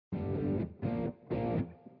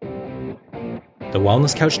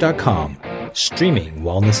thewellnesscouch.com, streaming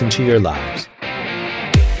wellness into your lives.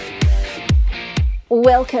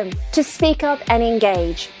 Welcome to Speak Up and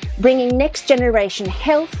Engage, bringing next generation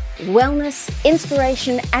health, wellness,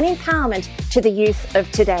 inspiration and empowerment to the youth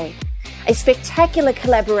of today. A spectacular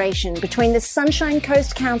collaboration between the Sunshine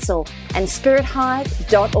Coast Council and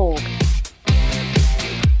spirithive.org.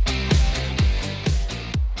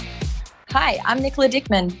 Hi, I'm Nicola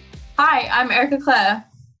Dickman. Hi, I'm Erica Clare.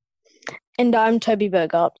 And I'm Toby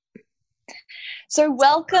Burgart. So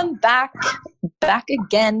welcome back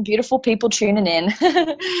again, beautiful people tuning in.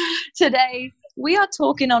 Today, we are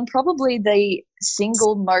talking on probably the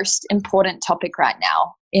single most important topic right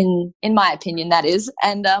now, in my opinion, that is,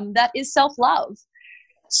 and that is self-love.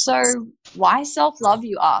 So why self-love,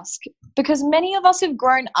 you ask? Because many of us have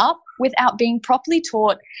grown up without being properly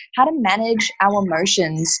taught how to manage our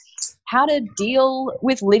emotions, how to deal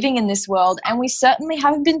with living in this world, and we certainly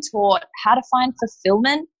haven't been taught how to find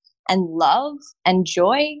fulfillment and love and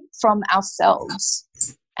joy from ourselves.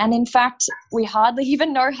 And in fact, we hardly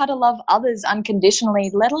even know how to love others unconditionally,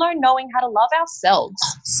 let alone knowing how to love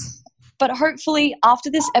ourselves. But hopefully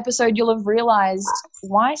after this episode, you'll have realized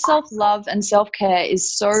why self-love and self-care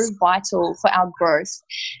is so vital for our growth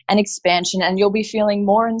and expansion, and you'll be feeling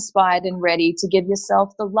more inspired and ready to give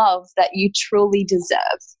yourself the love that you truly deserve.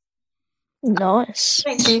 Nice.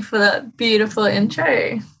 Thank you for that beautiful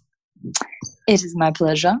intro. It is my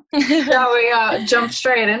pleasure. Shall we jump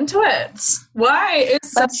straight into it? Why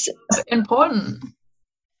is that important?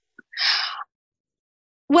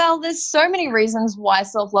 Well, there's so many reasons why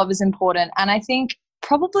self-love is important, and I think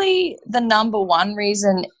probably the number one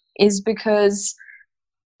reason is because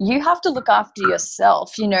you have to look after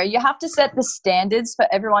yourself. You know, you have to set the standards for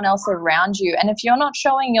everyone else around you, and if you're not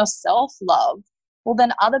showing yourself love, well,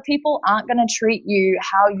 then other people aren't going to treat you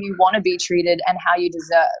how you want to be treated and how you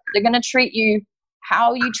deserve. They're going to treat you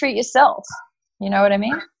how you treat yourself. You know what I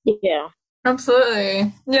mean? Yeah.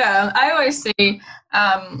 Absolutely. Yeah, I always see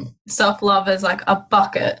self-love as like a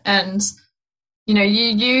bucket, and, you know, you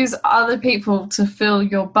use other people to fill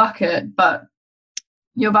your bucket, but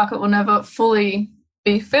your bucket will never fully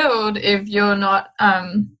be filled if you're not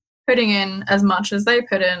putting in as much as they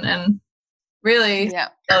put in. And really,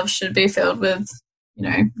 love should be filled with, you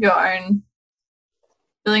know, your own,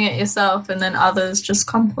 filling it yourself, and then others just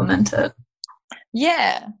complement it.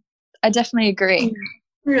 Yeah, I definitely agree.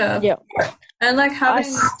 Yeah. And like having...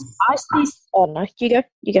 I see... Oh, no, you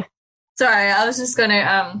go. Sorry, I was just going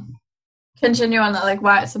to continue on that, like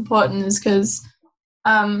why it's important is because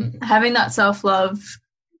having that self-love,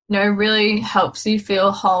 you know, really helps you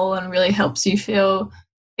feel whole and really helps you feel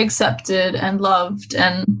accepted and loved,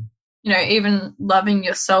 and you know, even loving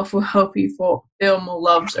yourself will help you feel more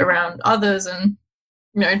loved around others, and,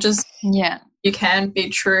 you know, just, you can be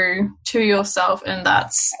true to yourself, and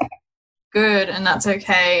that's good and that's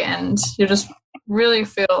okay, and you just really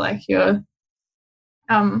feel like you're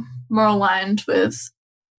more aligned with,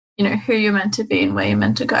 you know, who you're meant to be and where you're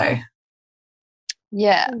meant to go.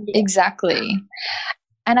 Yeah, exactly.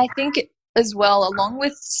 And I think as well, along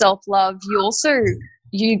with self-love, you also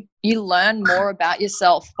you learn more about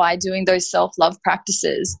yourself by doing those self-love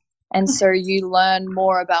practices. And so you learn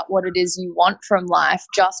more about what it is you want from life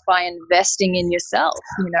just by investing in yourself,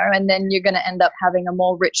 you know, and then you're going to end up having a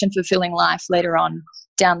more rich and fulfilling life later on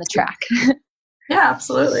down the track. Yeah,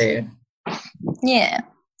 absolutely. Yeah.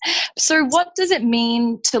 So what does it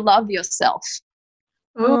mean to love yourself?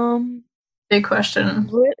 Big question.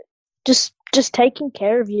 Just taking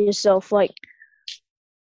care of yourself, like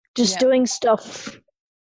just doing stuff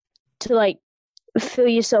to like fill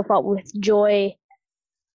yourself up with joy.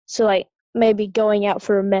 So like maybe going out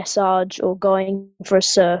for a massage or going for a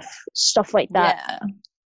surf, stuff like that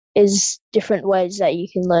is different ways that you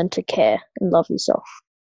can learn to care and love yourself.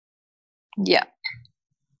 Yeah,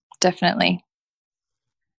 definitely.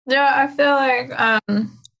 Yeah, I feel like,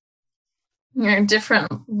 you know,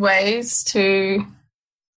 different ways to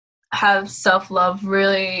have self-love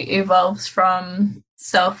really evolves from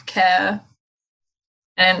self-care,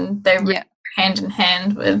 and they work hand in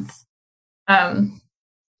hand with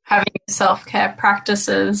having self-care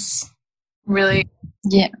practices really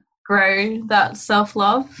grow that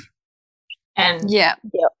self-love. And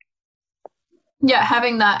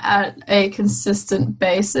having that at a consistent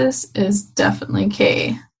basis is definitely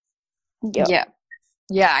key. Yeah,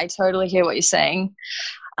 I totally hear what you're saying.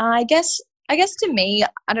 I guess to me,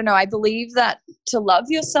 I don't know, I believe that to love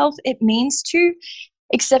yourself, it means to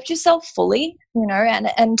accept yourself fully, you know,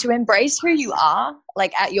 and to embrace who you are,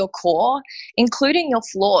 like at your core, including your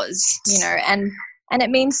flaws, you know, and it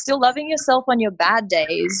means still loving yourself on your bad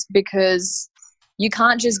days, because you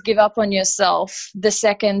can't just give up on yourself the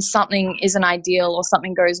second something isn't ideal or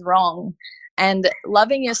something goes wrong. And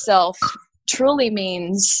loving yourself truly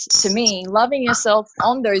means, to me, loving yourself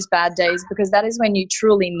on those bad days, because that is when you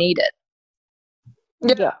truly need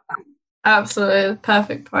it. Yeah, absolutely.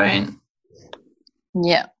 Perfect point.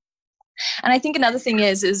 Yeah. And I think another thing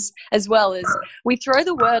is as well is we throw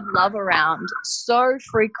the word love around so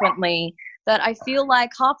frequently that I feel like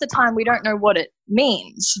half the time we don't know what it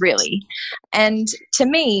means, really. And to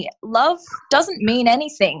me, love doesn't mean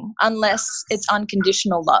anything unless it's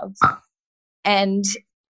unconditional love. And,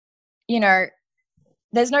 you know,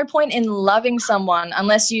 there's no point in loving someone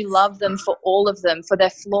unless you love them for all of them, for their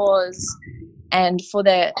flaws and for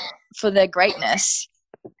their greatness.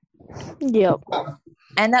 Yep.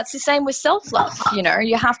 And that's the same with self-love. You know,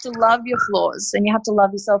 you have to love your flaws and you have to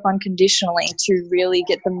love yourself unconditionally to really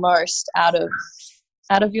get the most out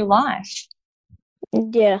of your life.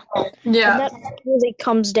 Yeah. Yeah. And that really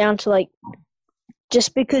comes down to, like,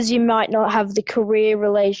 just because you might not have the career,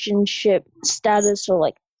 relationship status, or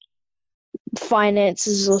like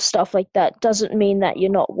finances or stuff like that, doesn't mean that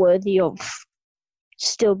you're not worthy of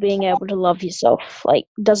still being able to love yourself. Like,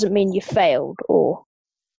 doesn't mean you failed or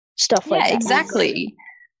stuff like that. Yeah, exactly.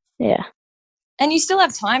 Yeah. And you still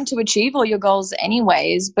have time to achieve all your goals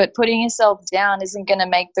anyways, but putting yourself down isn't going to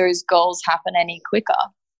make those goals happen any quicker.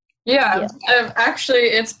 Yeah. Actually,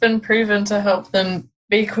 it's been proven to help them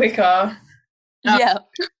be quicker. Yeah.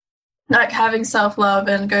 Like, having self-love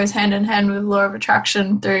and goes hand in hand with law of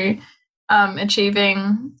attraction through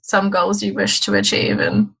achieving some goals you wish to achieve,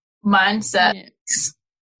 and mindset is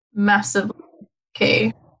massively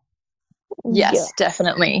key. Yes,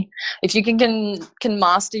 definitely. If you can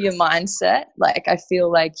master your mindset, like, I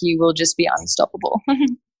feel like you will just be unstoppable.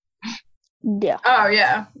 Yeah. Oh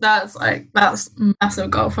yeah, that's a massive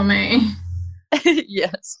goal for me.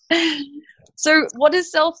 Yes. So what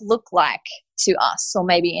does self look like to us, or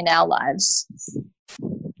maybe in our lives?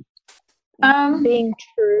 Being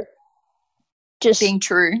true. Just being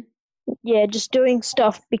true. Yeah, just doing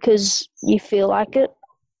stuff because you feel like it.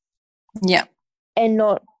 Yeah. And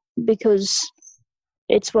not because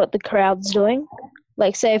it's what the crowd's doing.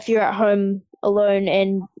 Like, say if you're at home alone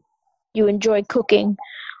and you enjoy cooking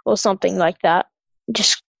or something like that,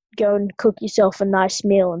 just go and cook yourself a nice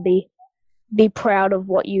meal and be proud of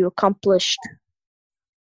what you accomplished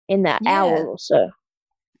in that hour or so.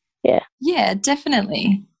 Yeah. Yeah,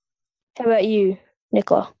 definitely. How about you,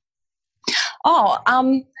 Nicola?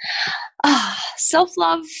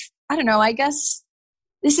 Self-love, I don't know, I guess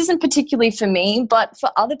this isn't particularly for me, but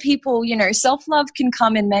for other people, you know, self-love can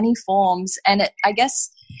come in many forms. And I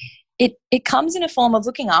guess it comes in a form of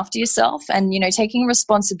looking after yourself and, you know, taking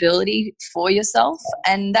responsibility for yourself.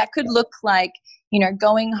 And that could look like, you know,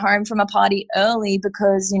 going home from a party early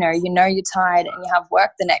because, you know you're tired and you have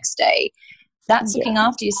work the next day. That's looking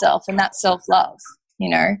after yourself, and that's self-love, you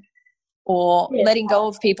know. Or letting go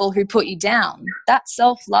of people who put you down. That's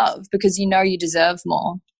self-love because you know you deserve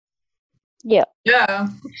more. Yeah. Yeah.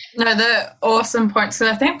 No, they're awesome points. So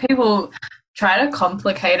I think people try to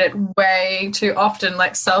complicate it way too often.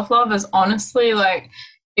 Like, self-love is honestly, like,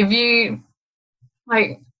 if you,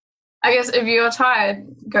 like, I guess if you're tired,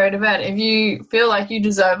 go to bed. If you feel like you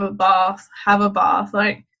deserve a bath, have a bath.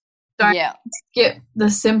 Like, don't skip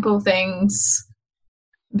the simple things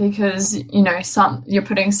because, you know, you're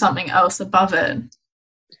putting something else above it.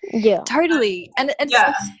 Yeah. Totally. And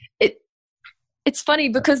it's funny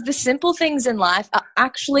because the simple things in life are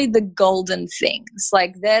actually the golden things.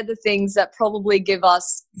 Like, they're the things that probably give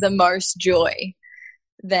us the most joy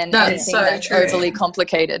than anything that's overly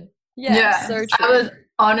complicated. Yeah, so true. I was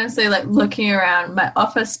honestly, like, looking around my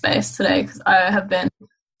office space today because I have been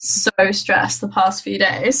so stressed the past few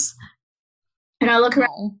days. And I look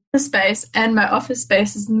around the space, and my office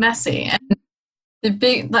space is messy. And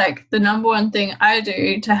the number one thing I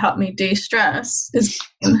do to help me de-stress is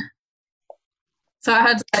clean. So I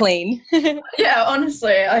had to clean. Yeah,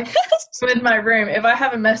 honestly, like, with my room, if I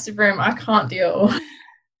have a messy room, I can't deal.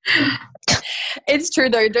 It's true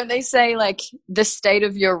though, don't they say, like, the state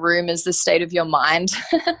of your room is the state of your mind?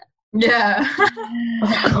 Yeah.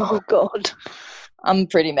 Oh God. I'm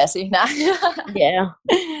pretty messy now. Yeah.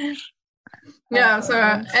 Yeah, so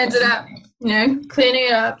I ended up, you know, cleaning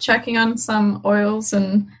it up, checking on some oils,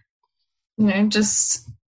 and, you know, just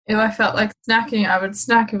if I felt like snacking, I would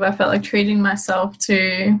snack. If I felt like treating myself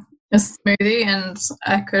to a smoothie and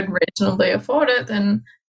I could reasonably afford it, then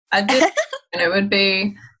I did. And it would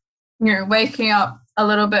be, you know, waking up a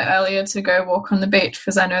little bit earlier to go walk on the beach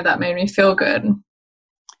because I know that made me feel good.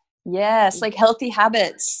 Yes, like healthy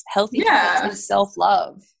habits. Healthy habits is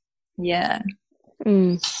self-love. Yeah.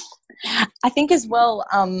 Mm. I think as well,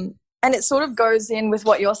 and it sort of goes in with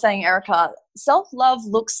what you're saying, Erica, self-love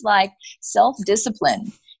looks like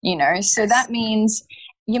self-discipline, so that means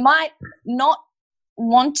you might not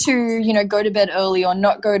want to, go to bed early or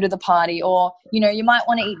not go to the party, or, you might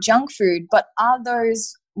want to eat junk food, but are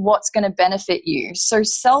those what's going to benefit you? So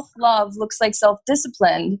self-love looks like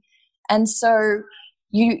self-discipline. And so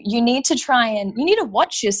you need to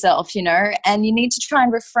watch yourself, and you need to try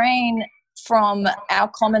and refrain from our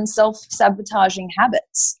common self-sabotaging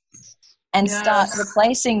habits and start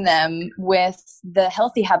replacing them with the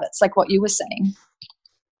healthy habits, like what you were saying.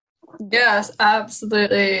 Yes,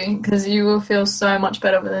 absolutely, because you will feel so much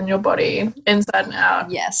better within your body, inside and out.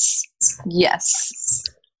 Yes,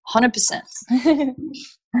 100%.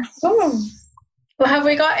 Well, have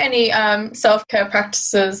we got any self-care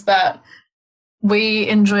practices that we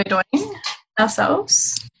enjoy doing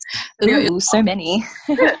ourselves? Ooh, so many.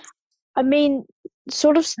 I mean,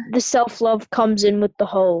 sort of the self-love comes in with the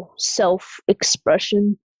whole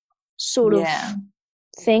self-expression sort of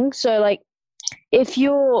thing. So, like, if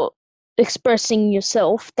you're expressing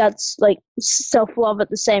yourself, that's, like, self-love at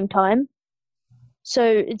the same time. So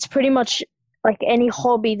it's pretty much like any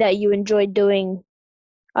hobby that you enjoy doing,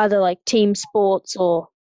 either, like, team sports or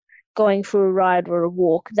going for a ride or a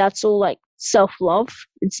walk. That's all, like, self-love.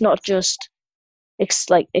 It's not just,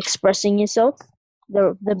 expressing yourself.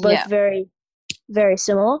 They're both very, very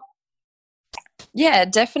similar. Yeah,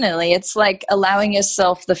 definitely. It's like allowing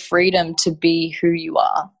yourself the freedom to be who you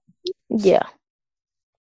are. Yeah.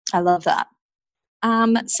 I love that.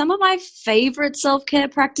 Some of my favorite self-care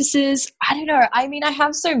practices, I don't know. I mean, I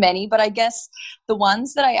have so many, but I guess the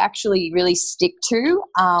ones that I actually really stick to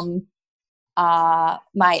are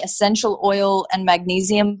my essential oil and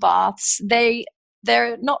magnesium baths.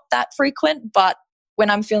 They're not that frequent, but when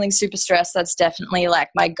I'm feeling super stressed, that's definitely like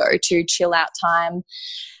my go-to chill out time.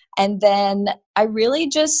 And then I really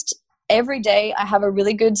just every day I have a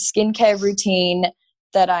really good skincare routine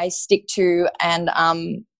that I stick to, and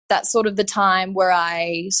that's sort of the time where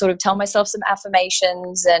I sort of tell myself some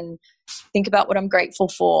affirmations and think about what I'm grateful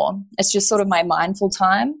for. It's just sort of my mindful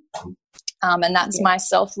time, and that's my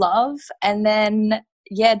self-love. And then,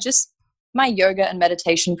 just my yoga and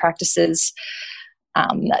meditation practices.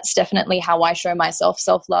 That's definitely how I show myself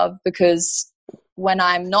self-love, because when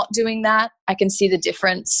I'm not doing that, I can see the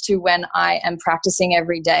difference to when I am practicing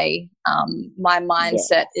every day. My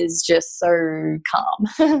mindset is just so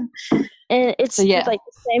calm. And it's like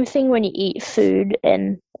the same thing when you eat food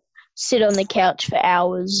and sit on the couch for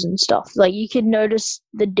hours and stuff. Like, you can notice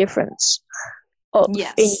the difference in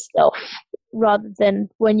yourself, rather than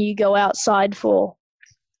when you go outside for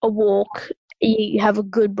a walk, you have a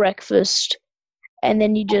good breakfast, and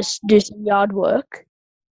then you just do some yard work.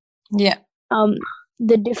 Yeah.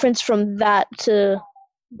 The difference from that to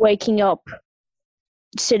waking up,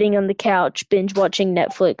 sitting on the couch, binge watching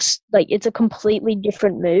Netflix, like, it's a completely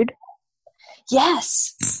different mood.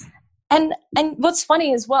 Yes. And what's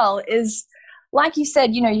funny as well is, like you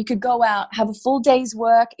said, you could go out, have a full day's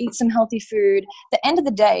work, eat some healthy food. At the end of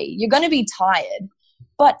the day, you're going to be tired,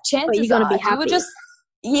 but chances you're are going to be happy.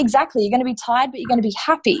 Exactly. You're going to be tired, but you're going to be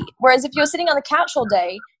happy. Whereas if you're sitting on the couch all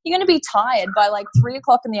day, you're going to be tired by like 3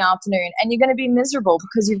 o'clock in the afternoon, and you're going to be miserable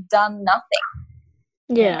because you've done nothing.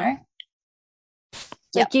 Yeah.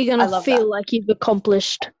 Like, you're going to feel like you've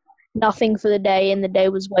accomplished nothing for the day and the day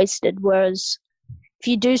was wasted. Whereas if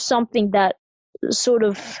you do something that sort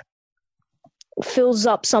of fills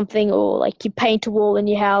up something, or like you paint a wall in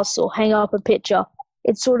your house or hang up a picture,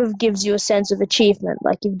 it sort of gives you a sense of achievement,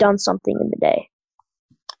 like you've done something in the day.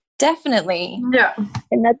 Definitely. Yeah.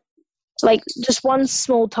 And that, like, just one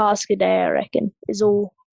small task a day, I reckon, is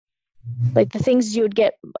all, like, the things you would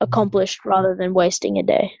get accomplished rather than wasting a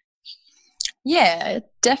day. Yeah,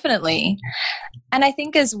 definitely. And I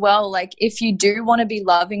think as well, like, if you do want to be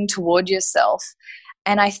loving toward yourself,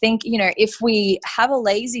 and I think, if we have a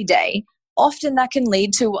lazy day, often that can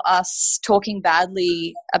lead to us talking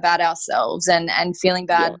badly about ourselves and feeling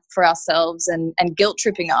bad for ourselves and guilt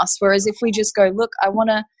tripping us. Whereas if we just go, look, I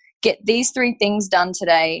want to get these 3 things done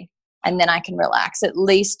today, and then I can relax. At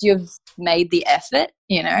least you've made the effort,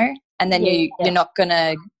 and then you're not going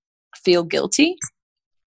to feel guilty.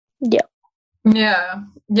 Yeah. Yeah.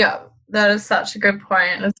 Yeah. That is such a good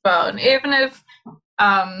point as well. And even if,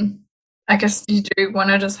 I guess you do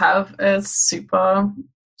want to just have a super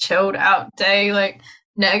chilled out day, like,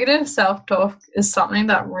 negative self-talk is something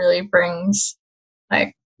that really brings,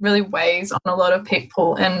 like, really weighs on a lot of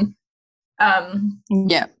people. And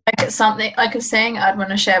like, it's something, like a saying I'd want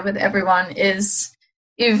to share with everyone is,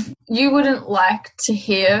 if you wouldn't like to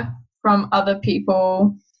hear from other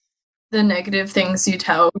people the negative things you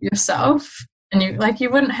tell yourself. And you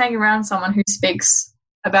wouldn't hang around someone who speaks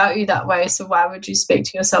about you that way, so why would you speak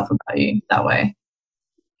to yourself about you that way?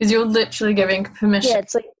 Because you're literally giving permission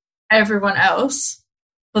it's like to everyone else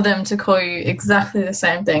for them to call you exactly the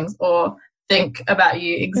same things or think about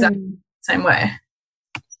you exactly the same way.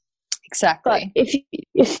 Exactly. But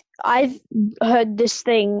if I've heard this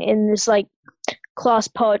thing in this like class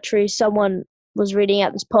poetry, someone was reading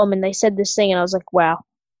out this poem and they said this thing and I was like, wow.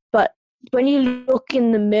 But when you look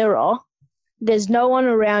in the mirror, there's no one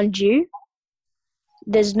around you.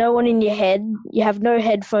 There's no one in your head. You have no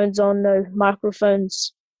headphones on, no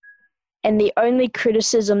microphones. And the only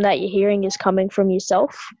criticism that you're hearing is coming from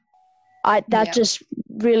yourself. Just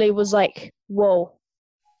really was like, whoa.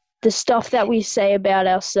 The stuff that we say about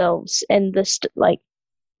ourselves and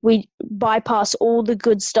we bypass all the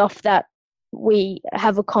good stuff that we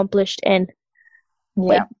have accomplished, and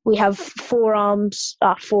we have 2 arms,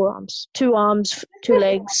 2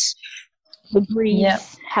 legs, we breathe,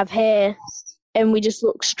 have hair, and we just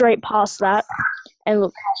look straight past that and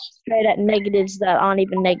look straight at negatives that aren't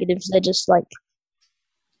even negatives. They're just like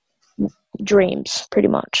dreams, pretty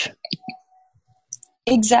much.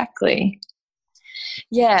 Exactly.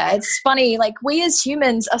 Yeah, it's funny. Like, we as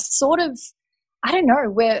humans are sort of, I don't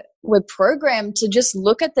know, we're programmed to just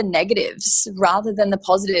look at the negatives rather than the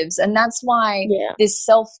positives. And that's why this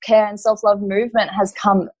self-care and self-love movement has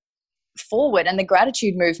come forward, and the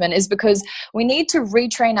gratitude movement is because we need to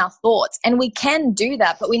retrain our thoughts, and we can do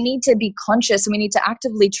that, but we need to be conscious and we need to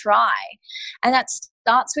actively try. And that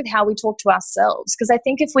starts with how we talk to ourselves, because I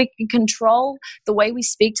think if we can control the way we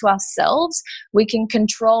speak to ourselves, we can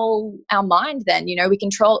control our mind. Then, you know, we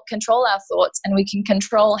control our thoughts, and we can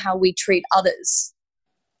control how we treat others.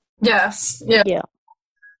 Yes. Yeah.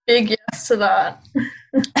 Big yes to that.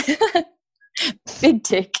 Big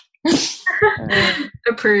tick.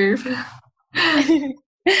 Approve.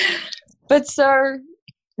 But so,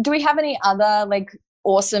 do we have any other like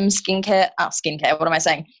awesome skincare, what am I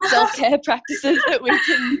saying? Self-care practices that we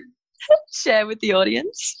can share with the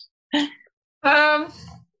audience?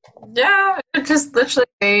 Yeah, it just literally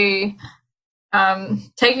be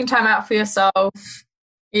taking time out for yourself.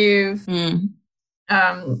 You've you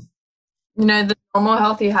know, the normal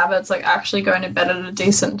healthy habits, like actually going to bed at a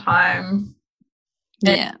decent time.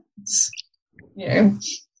 Yeah. And, you know,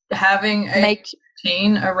 having a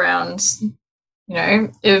routine around, you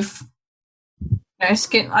know, if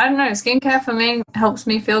skincare for me helps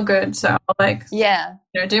me feel good. So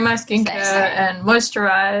I'll do my skincare and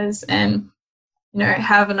moisturize and, you know,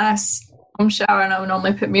 have a nice warm shower, and I'll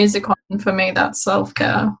normally put music on. For me, that's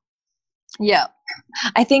self-care. Yeah.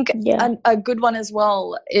 I think a good one as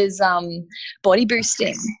well is body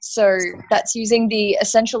boosting. So that's using the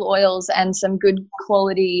essential oils and some good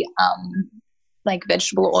quality like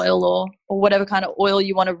vegetable oil or whatever kind of oil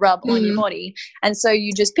you want to rub on your body. And so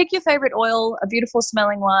you just pick your favorite oil, a beautiful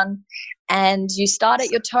smelling one, and you start at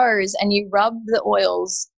your toes and you rub the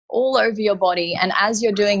oils all over your body. And as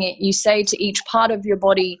you're doing it, you say to each part of your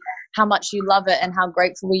body how much you love it and how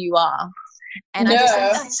grateful you are. And I just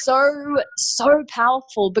think that's so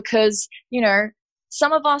powerful, because, you know,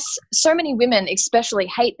 some of us, so many women especially,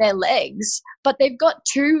 hate their legs, but they've got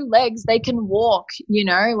 2 legs, they can walk, you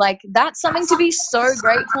know, like that's something to be so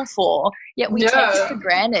grateful for, yet we take it for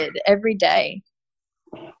granted every day.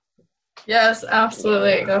 Yes,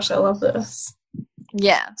 absolutely. Gosh, I love this.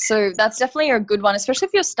 Yeah, so that's definitely a good one, especially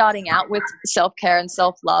if you're starting out with self-care and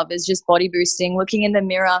self-love, is just body boosting, looking in the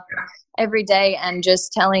mirror every day and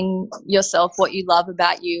just telling yourself what you love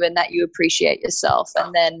about you and that you appreciate yourself.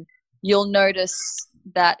 And then you'll notice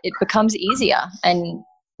that it becomes easier. And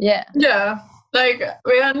yeah, like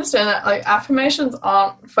we understand that like affirmations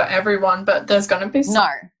aren't for everyone, but there's going to be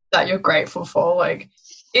something that you're grateful for. Like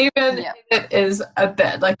even if it is a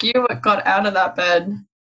bed, like you got out of that bed,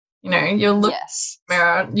 you know, you're looking in the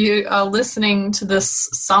mirror, you are listening to this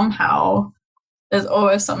somehow. There's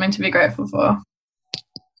always something to be grateful for.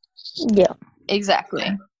 Yeah, exactly.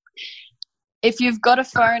 If you've got a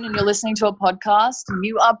phone and you're listening to a podcast,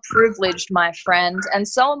 you are privileged, my friend, and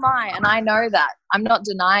so am I, and I know that. I'm not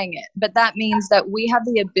denying it, but that means that we have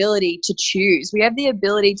the ability to choose. We have the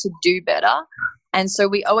ability to do better, and so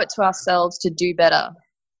we owe it to ourselves to do better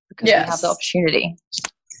because we have the opportunity.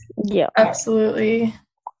 Yeah, absolutely.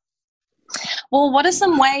 Well, what are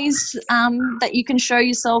some ways that you can show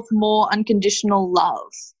yourself more unconditional love?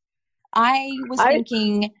 I was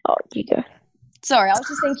thinking... Oh, you go. Sorry, I was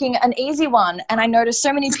just thinking an easy one, and I noticed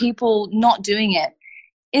so many people not doing it,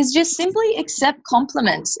 is just simply accept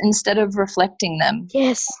compliments instead of reflecting them.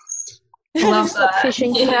 Yes. Love that.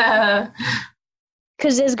 Fishing. Yeah.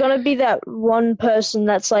 Because there's going to be that one person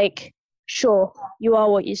that's like, sure, you are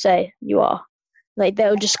what you say you are. Like,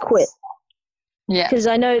 they'll just quit. Yeah. Because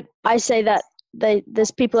I know I say that,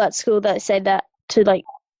 there's people at school that say that to, like,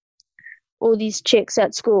 all these chicks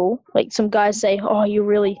at school. Like, some guys say, oh, you're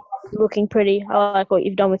really looking pretty. I like what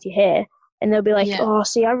you've done with your hair. And they'll be like, oh,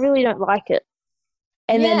 see, I really don't like it.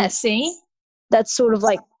 And then see? That's sort of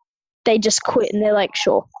like, they just quit and they're like,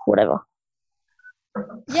 sure, whatever.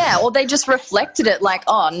 Yeah, or they just reflected it like,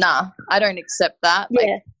 oh, nah, I don't accept that.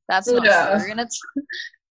 Like, that's not true. And it's...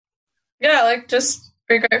 Yeah, like, just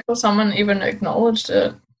be grateful someone even acknowledged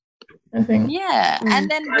it, I think. Yeah,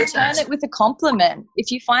 and then return it with a compliment.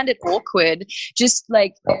 If you find it awkward, just,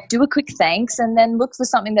 like, do a quick thanks and then look for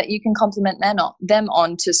something that you can compliment them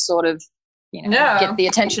on to sort of, you know, get the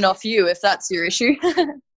attention off you if that's your issue.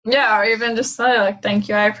 Yeah, or even just say, like, thank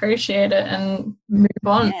you, I appreciate it, and move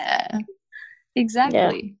on. Yeah,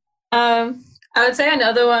 exactly. Yeah. I would say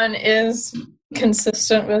another one is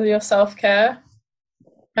consistent with your self-care.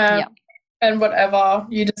 And whatever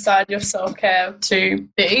you decide your self-care to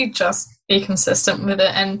be, just be consistent with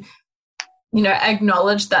it and, you know,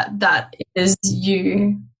 acknowledge that is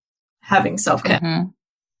you having self-care.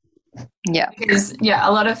 Mm-hmm. Yeah. Because,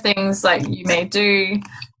 a lot of things, like, you may do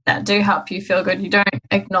that do help you feel good, you don't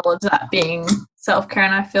acknowledge that being self-care,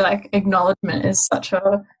 and I feel like acknowledgement is such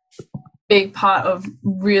a big part of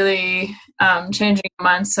really changing your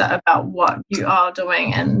mindset about what you are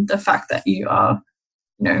doing and the fact that you are,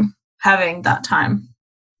 you know, having that time.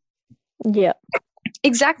 Yeah,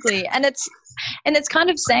 exactly. And it's kind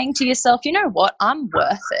of saying to yourself, you know what, I'm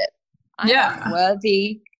worth it. I'm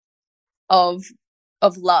worthy of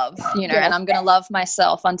love, you know, and I'm going to love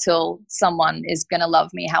myself until someone is going to love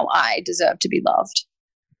me how I deserve to be loved.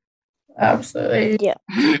 Absolutely. Yeah.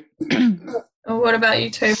 What about you,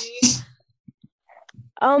 Toby?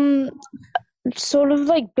 Sort of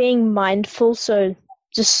like being mindful. So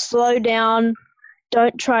just slow down.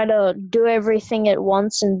 Don't try to do everything at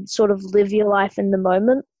once and sort of live your life in the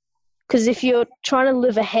moment. Because if you're trying to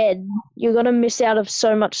live ahead, you're going to miss out of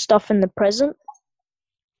so much stuff in the present.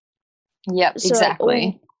 Yep, so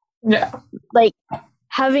exactly. Like,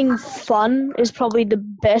 having fun is probably the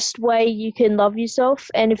best way you can love yourself.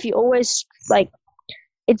 And if you always, like,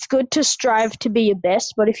 it's good to strive to be your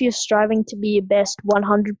best, but if you're striving to be your best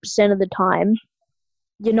 100% of the time,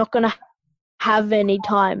 you're not going to have any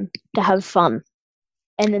time to have fun.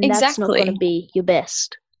 And then that's not going to be your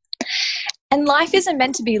best. And life isn't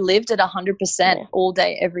meant to be lived at 100% all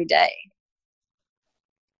day, every day.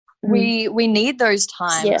 We need those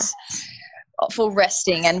times for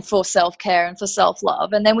resting and for self-care and for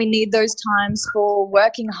self-love. And then we need those times for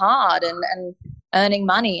working hard and earning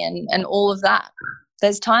money and all of that.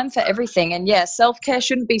 There's time for everything. And, self-care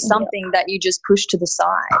shouldn't be something that you just push to the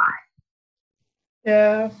side.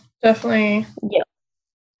 Yeah, definitely. Yeah.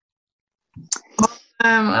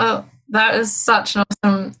 That is such an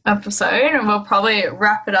awesome episode, and we'll probably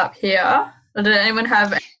wrap it up here. Did anyone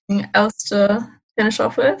have anything else to finish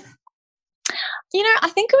off with? You know, I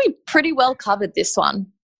think we pretty well covered this one.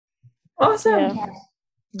 Awesome. Yeah.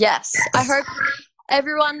 Yes. I hope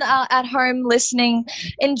everyone at home listening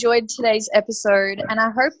enjoyed today's episode, and I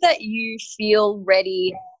hope that you feel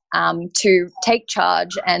ready to take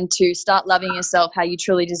charge and to start loving yourself how you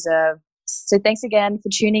truly deserve. So thanks again for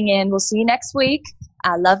tuning in. We'll see you next week.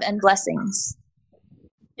 Love and blessings.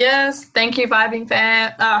 Yes, thank you, Vibing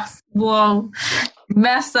Fam. Whoa,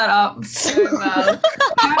 messed that up so well.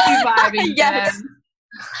 Happy Vibing Fam.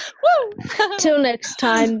 Woo. Till next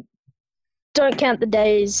time, don't count the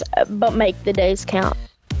days, but make the days count.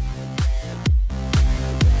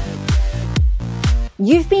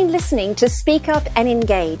 You've been listening to Speak Up and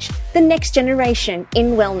Engage, the next generation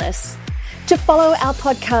in wellness. To follow our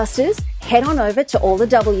podcasters, head on over to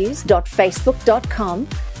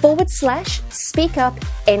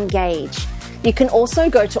allthews.facebook.com/speakupengage. You can also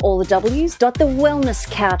go to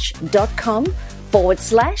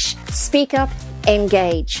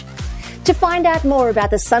allthews.thewellnesscouch.com/speakupengage. To find out more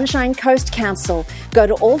about the Sunshine Coast Council, go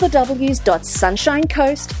to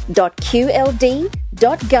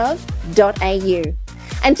allthews.sunshinecoast.qld.gov.au.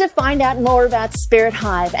 And to find out more about Spirit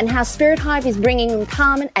Hive and how Spirit Hive is bringing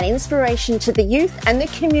empowerment and inspiration to the youth and the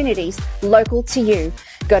communities local to you,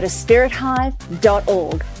 go to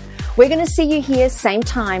spirithive.org. We're going to see you here same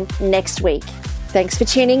time next week. Thanks for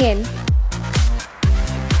tuning in.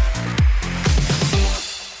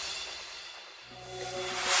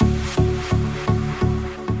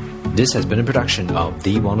 This has been a production of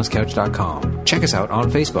TheWellnessCouch.com. Check us out on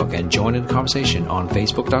Facebook and join in the conversation on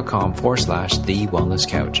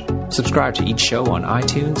Facebook.com/TheWellnessCouch. Subscribe to each show on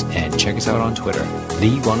iTunes and check us out on Twitter.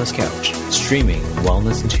 The Wellness Couch, streaming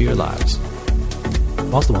wellness into your lives.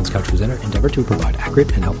 Whilst the Wellness Couch presenter endeavor to provide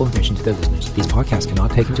accurate and helpful information to their listeners, these podcasts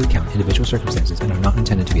cannot take into account individual circumstances and are not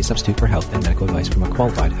intended to be a substitute for health and medical advice from a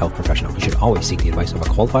qualified health professional. You should always seek the advice of a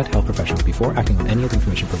qualified health professional before acting on any of the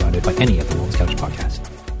information provided by any of the Wellness Couch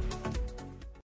podcasts.